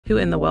Who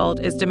in the world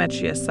is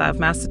Demetrius I of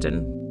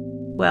Macedon?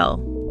 Well,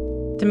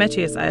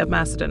 Demetrius I of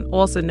Macedon,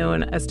 also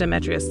known as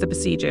Demetrius the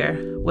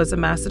Besieger, was a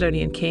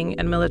Macedonian king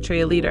and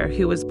military leader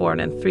who was born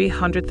in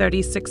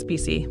 336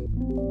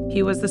 BC.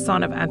 He was the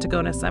son of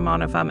Antigonus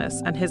Iphamus,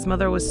 and his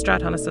mother was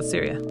Stratonus of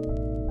Syria.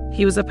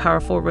 He was a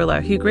powerful ruler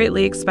who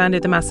greatly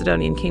expanded the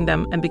Macedonian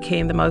kingdom and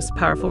became the most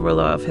powerful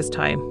ruler of his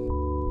time.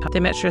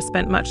 Demetrius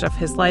spent much of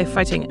his life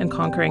fighting and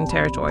conquering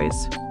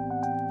territories.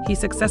 He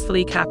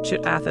successfully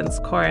captured Athens,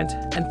 Corinth,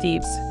 and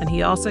Thebes, and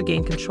he also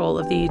gained control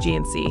of the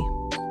Aegean Sea.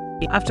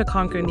 After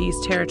conquering these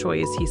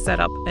territories, he set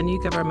up a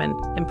new government,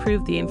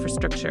 improved the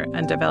infrastructure,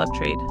 and developed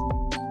trade.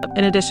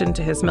 In addition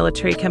to his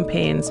military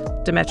campaigns,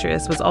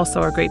 Demetrius was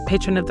also a great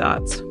patron of the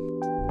arts.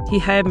 He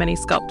hired many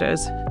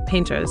sculptors,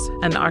 painters,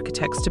 and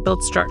architects to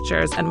build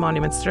structures and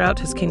monuments throughout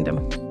his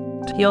kingdom.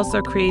 He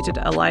also created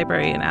a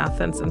library in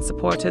Athens and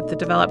supported the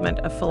development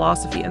of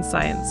philosophy and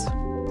science.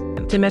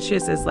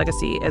 Demetrius's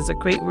legacy as a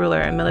great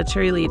ruler and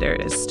military leader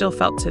is still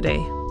felt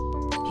today.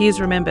 He is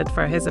remembered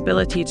for his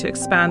ability to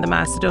expand the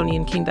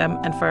Macedonian kingdom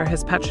and for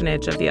his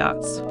patronage of the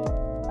arts.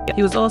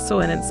 He was also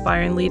an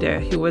inspiring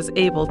leader who was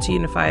able to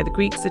unify the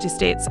Greek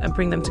city-states and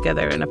bring them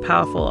together in a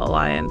powerful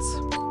alliance.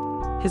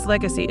 His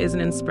legacy is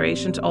an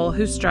inspiration to all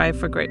who strive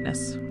for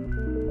greatness.